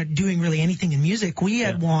really kind of doing anything in music, we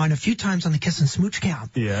had won a few times on the Kiss and Smooch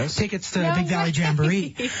Camp. Yes. Tickets to the Big Valley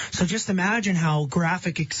Jamboree. So just imagine how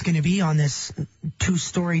graphic it's going to be on this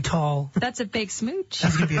 2-story tall. That's a big smooch.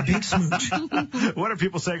 That's going to be a big smooch. What are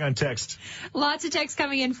people saying on text? Lots of text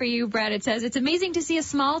coming in for you, Brett. It says, it's amazing to see a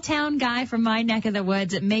small town guy from my neck of the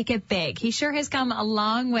woods make it big. He sure has come a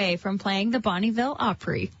long way from playing the Bonneville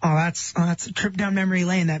Opry. Oh, that's a trip down memory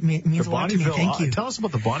lane. That means a lot to me. Thank you. Tell us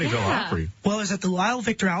about the Bonneville Opry. Well, it was at the Lyle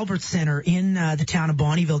Victor Albert Center in the town of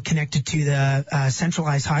Bonneville, connected to the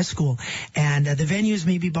centralized high school. And the venue is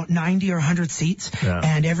maybe about 90 or 100 seats.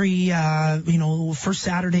 And every, first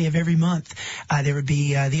Saturday of every month, there would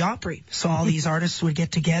be the Opry. So all these artists would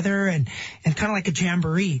get together and kind of like a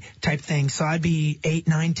jamboree type thing. So I'd be 8,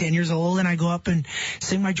 9, 10 years old, and I'd go up and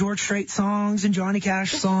sing my George Strait songs and Johnny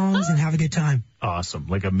Cash songs and have a good time. Awesome.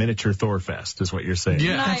 Like a miniature Thorfest is what you're saying.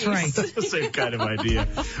 Yeah, nice. That's right. The same kind of idea.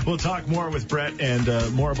 We'll talk more with Brett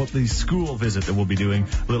and more about the school visit that we'll be doing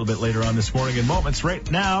a little bit later on this morning in moments. Right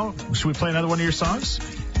now, should we play another one of your songs?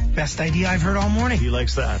 Best idea I've heard all morning. He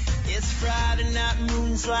likes that. It's Friday night,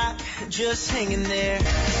 moon's light, just hanging there.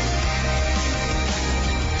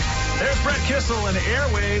 There's Brett Kissel and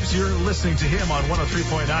Airwaves. You're listening to him on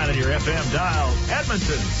 103.9 on your FM dial.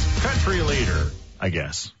 Edmonton's country leader, I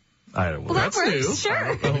guess. Well, that works. Sure.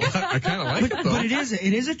 I kind of like it, though. But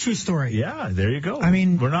it is a true story. Yeah, there you go. I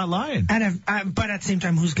mean, we're not lying. And but at the same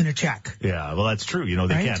time, who's going to check? Yeah, well, that's true.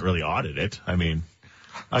 They can't really audit it. I mean,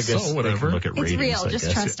 I guess whatever. They can look at ratings. It's real.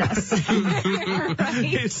 Just trust us.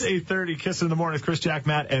 It's 8:30. Kiss in the morning with Chris, Jack,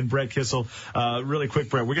 Matt, and Brett Kissel. Really quick,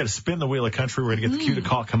 Brett, we're going to spin the wheel of country. We're going to get the cue to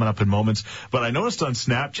call coming up in moments. But I noticed on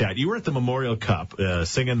Snapchat, you were at the Memorial Cup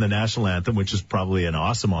singing the national anthem, which is probably an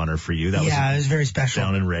awesome honor for you. That it was very special.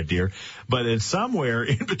 Down in Red Deer. But it's somewhere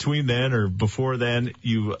in between then or before then,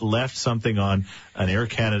 you left something on an Air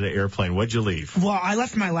Canada airplane. What'd you leave? Well, I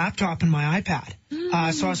left my laptop and my iPad.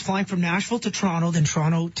 So I was flying from Nashville to Toronto, then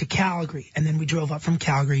Toronto to Calgary, and then we drove up from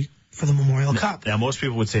Calgary for the Memorial Cup. Now, most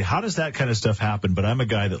people would say, how does that kind of stuff happen? But I'm a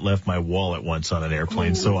guy that left my wallet once on an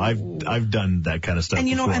airplane, so I've done that kind of stuff And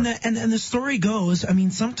you know, before. and the story goes, I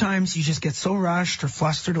mean, sometimes you just get so rushed or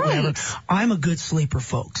flustered or whatever. I'm a good sleeper,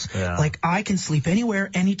 folks. Yeah. Like, I can sleep anywhere,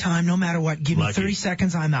 anytime, no matter what. Give me 30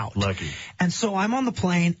 seconds, I'm out. Lucky. And so I'm on the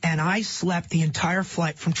plane, and I slept the entire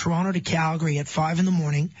flight from Toronto to Calgary at 5 in the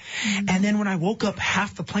morning. And then when I woke up,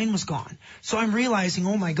 half the plane was gone. So I'm realizing,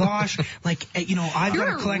 oh my gosh, like, you know, I've got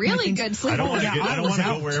to collect my things. Good sleep. I don't want to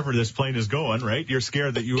go wherever this plane is going, right? You're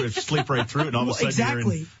scared that you would sleep right through it, and all of a sudden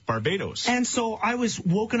you're in Barbados. And so I was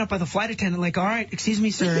woken up by the flight attendant, like, all right, excuse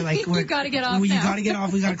me, sir, like, you got to get off. You got to get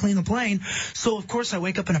off. We got to clean the plane. So of course I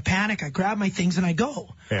wake up in a panic. I grab my things and I go.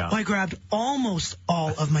 Yeah. Well, I grabbed almost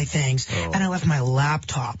all of my things, and I left my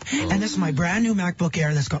laptop. And this is my brand new MacBook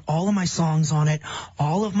Air that's got all of my songs on it,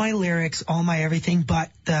 all of my lyrics, all my everything. But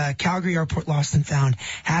the Calgary Airport Lost and Found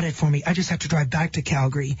had it for me. I just have to drive back to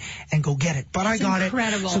Calgary and go get it. But I got it.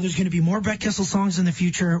 So there's going to be more Brett Kissel songs in the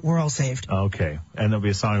future. We're all saved. Okay. And there'll be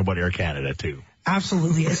a song about Air Canada, too.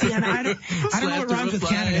 Absolutely. See, and I don't know what rhymes with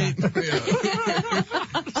Canada.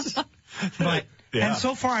 But and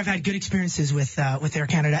so far I've had good experiences with Air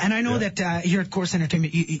Canada, and I know that here at Corus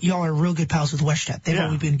Entertainment, y'all are real good pals with WestJet. They've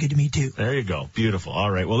always been good to me too. There you go. Beautiful.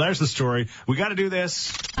 All right. Well, there's the story. We got to do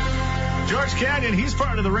this. George Canyon, he's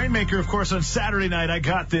part of the Rainmaker, of course, on Saturday night. I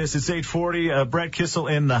got this. It's 8:40. Brett Kissel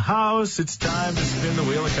in the house. It's time to spin the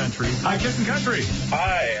wheel of country. Hi, Kissin' Country.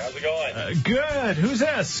 Hi, how's it going? Good. Who's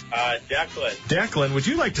this? Declan. Declan, would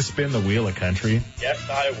you like to spin the wheel of country? Yes,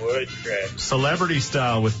 I would, Chris. Celebrity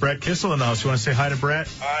style with Brett Kissel in the house. You want to say hi to Brett?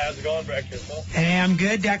 Hi, how's it going, Brett Kissel? Hey, I'm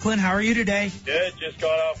good, Declan. How are you today? Good. Just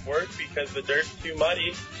got off work because the dirt's too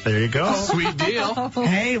muddy. There you go. Sweet deal.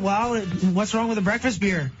 Hey, well, what's wrong with a breakfast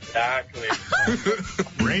beer? Exactly.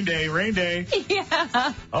 Rain day, rain day.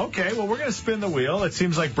 Yeah. Okay, well, we're going to spin the wheel. It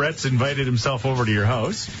seems like Brett's invited himself over to your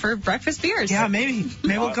house. For breakfast beers. Yeah, maybe.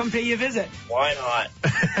 Maybe we'll come pay you a visit. Why not?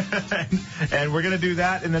 And we're going to do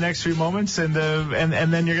that in the next few moments, and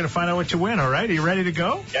then you're going to find out what you win, all right? Are you ready to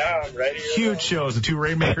go? Yeah, I'm ready. Huge shows. The two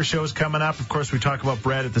Rainmaker shows coming up. Of course, we talk about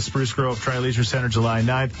Brett at the Spruce Grove Tri-Leisure Center July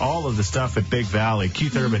 9th. All of the stuff at Big Valley.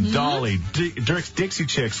 Keith Urban, Dolly, Dixie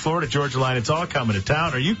Chicks, Florida Georgia Line. It's all coming to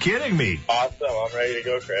town. Are you kidding me? Awesome. I'm ready to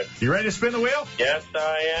go, Chris. You ready to spin the wheel? Yes,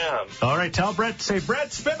 I am. All right, tell Brett, say,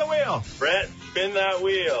 Brett, spin the wheel. Brett, spin that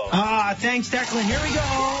wheel. Thanks, Declan. Here we go.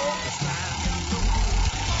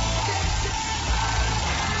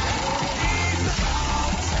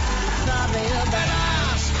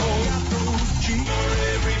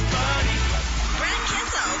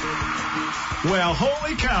 Well,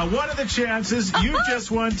 holy cow, what are the chances you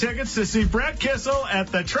just won tickets to see Brett Kissel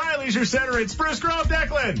at the Tri-Leisure Center in Spruce Grove,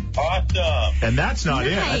 Declan? Awesome. And that's not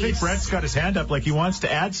it. I think Brett's got his hand up like he wants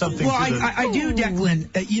to add something well, to the... I do,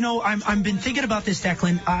 Declan. You know, I've been thinking about this,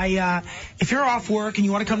 Declan. If you're off work and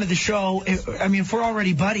you want to come to the show, if we're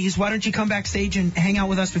already buddies, why don't you come backstage and hang out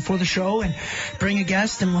with us before the show and bring a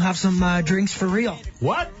guest and we'll have some drinks for real.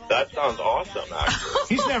 What? That sounds awesome,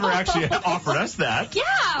 actually. He's never actually offered us that. Yeah,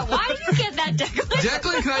 why did you get that, Declan?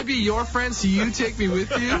 Declan, can I be your friend so you take me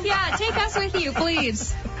with you? Yeah, take us with you,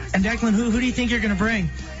 please. And Declan, who do you think you're going to bring?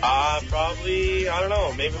 Probably, I don't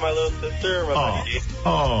know, maybe my little sister or my buddy.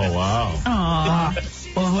 Oh, wow.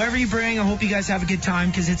 Aww. Well, whoever you bring, I hope you guys have a good time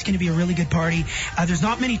because it's going to be a really good party. There's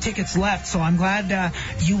not many tickets left, so I'm glad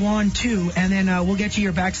you won too. And then we'll get you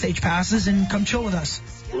your backstage passes and come chill with us.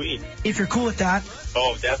 Sweet. If you're cool with that.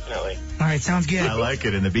 Oh, definitely. All right, sounds good. I like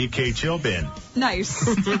it in the BK chill bin. Nice. She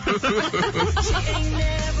ain't never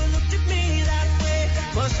looked at me that way.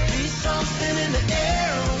 Must be something in the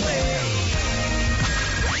airway.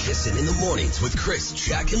 Kissin' in the mornings with Chris,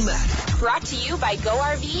 Jack, and Matt. Brought to you by Go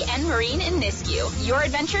RV and Marine in Nisku. Your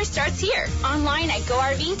adventure starts here. Online at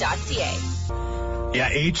GoRV.ca. Yeah,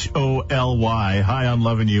 Holy. Hi, I'm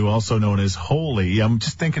Loving You, also known as Holy. I'm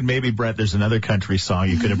just thinking maybe, Brett, there's another country song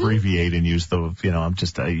you could abbreviate and use the, I'm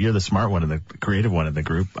just, you're the smart one and the creative one in the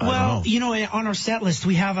group. Well, on our set list,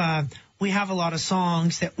 we have a lot of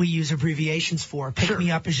songs that we use abbreviations for. Pick Me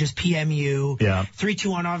Up is just PMU. Yeah.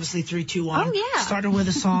 321, obviously 321. Oh, yeah. Started with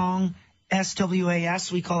a song. SWAS,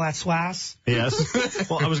 we call that SWAS. Yes.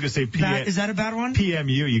 Well, I was going to say Is that a bad one?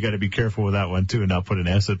 PMU, you got to be careful with that one, too, and not put an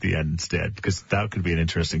S at the end instead, because that could be an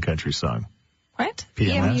interesting country song. What?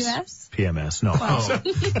 PMS? PMS, no.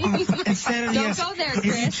 Instead of the S. Don't go there, Chris.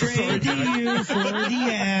 If you trade the U for the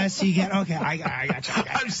S, you get, okay, I got you.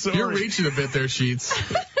 I'm sorry. You're reaching a bit there, Sheets.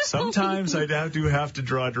 Sometimes I do have to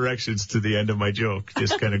draw directions to the end of my joke.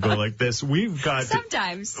 Just kind of go like this. We've got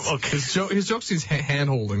sometimes. His joke's he's hand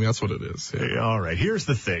holding. That's what it is. Yeah. All right. Here's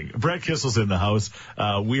the thing. Brett Kissel's in the house.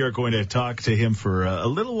 We are going to talk to him for a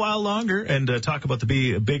little while longer and talk about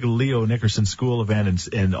the big Leo Nickerson School event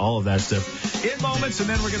and all of that stuff in moments. And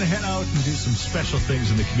then we're going to head out and do some special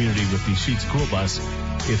things in the community with the Sheets Cool Bus,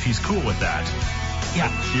 if he's cool with that. Yeah.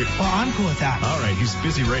 Well, I'm cool with that. All right. He's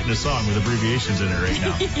busy writing a song with abbreviations in it right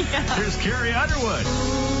now. Yeah. Here's Carrie Underwood.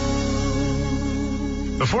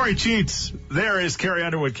 Before he cheats, there is Carrie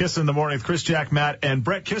Underwood, Kiss in the Morning with Chris, Jack, Matt, and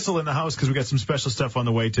Brett Kissel in the house because we got some special stuff on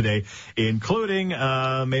the way today, including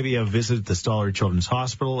maybe a visit at the Stollery Children's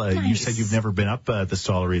Hospital. Nice. You said you've never been up at the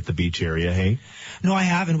Stollery at the beach area, hey? No, I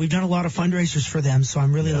haven't. We've done a lot of fundraisers for them, so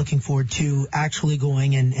I'm really looking forward to actually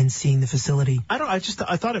going and seeing the facility. I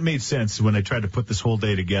thought it made sense when I tried to put this whole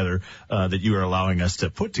day together that you were allowing us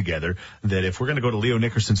to put together, that if we're going to go to Leo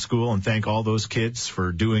Nickerson School and thank all those kids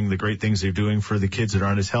for doing the great things they're doing for the kids that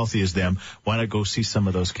aren't as healthy as them, why not go see some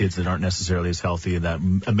of those kids that aren't necessarily as healthy in that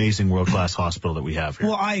amazing world-class hospital that we have here?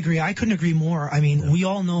 Well, I agree. I couldn't agree more. I mean, we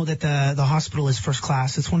all know that the hospital is first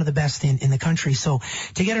class. It's one of the best in the country. So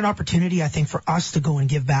to get an opportunity, I think, for us to go and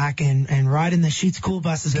give back and ride in the Sheets Cool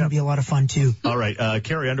Bus is going to be a lot of fun, too. All right.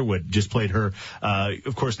 Carrie Underwood just played her.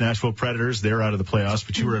 Of course, Nashville Predators, they're out of the playoffs,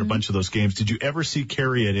 but you were at a bunch of those games. Did you ever see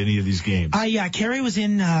Carrie at any of these games? Yeah, Carrie was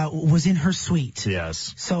in her suite.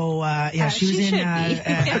 Yes. So, she was in,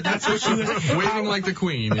 that's what she was. Waving like the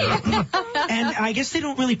queen. Yeah. And I guess they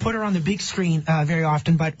don't really put her on the big screen very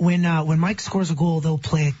often, but when Mike scores a goal, they'll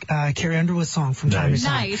play a Carrie Underwood song from time to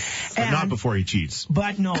time. Nice. But not before he cheats.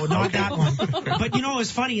 But no, not that one. But you know what's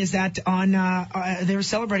funny is that on they were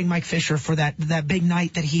celebrating Mike Fisher for that big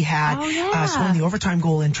night that he had, scoring the overtime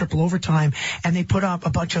goal in triple overtime, and they put up a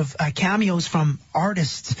bunch of cameos from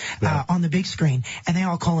artists on the big screen, and they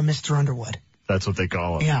all call him Mr. Underwood. That's what they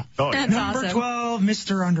call him. Yeah. Oh, That's Number awesome. 12,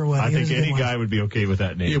 Mr. Underwood. I think any guy would be okay with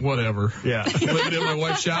that name. Yeah, whatever. Yeah. Living in my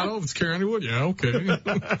wife's shadow, if it's Carrie Underwood, yeah, okay.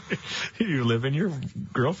 You live in your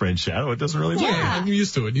girlfriend's shadow. It doesn't really matter. Yeah, I'm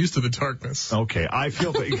used to it. Used to the darkness. Okay. I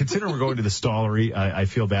feel, considering we're going to the Stollery, I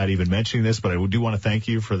feel bad even mentioning this, but I do want to thank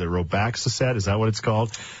you for the Robaxa set. Is that what it's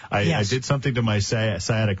called? Yes. I did something to my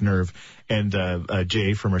sciatic nerve. And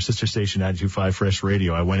Jay from our sister station, 92.5 Fresh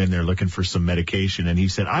Radio, I went in there looking for some medication, and he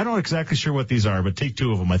said, I'm not exactly sure what these are, but take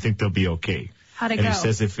 2 of them. I think they'll be okay. How'd it and go? He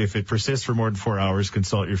says if it persists for more than 4 hours,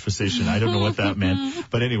 consult your physician. I don't know what that meant.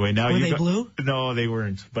 But anyway, now Were they blue? No, they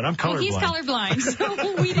weren't. But I'm colorblind. He's colorblind,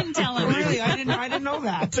 so we didn't tell him. Really? I didn't know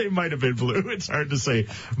that. They might have been blue. It's hard to say.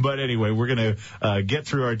 But anyway, we're going to get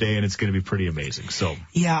through our day, and it's going to be pretty amazing. So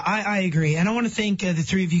yeah, I agree. And I want to thank the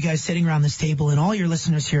 3 of you guys sitting around this table and all your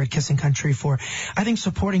listeners here at Kissin' Country for, I think,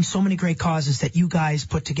 supporting so many great causes that you guys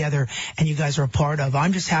put together and you guys are a part of.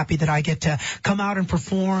 I'm just happy that I get to come out and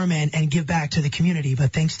perform and give back to the community.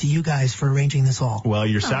 But thanks to you guys for arranging this all. Well,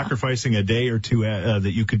 you're sacrificing a day or two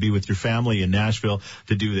that you could be with your family in Nashville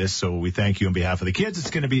to do this. So we thank you on behalf of the kids.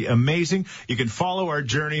 It's going to be amazing. You can follow our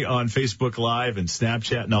journey on Facebook Live and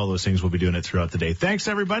Snapchat and all those things. We'll be doing it throughout the day. Thanks,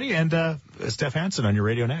 everybody. And Steph Hansen on your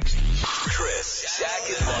radio next. Chris,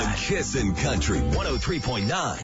 Jack, on Kissin' Country 103.9.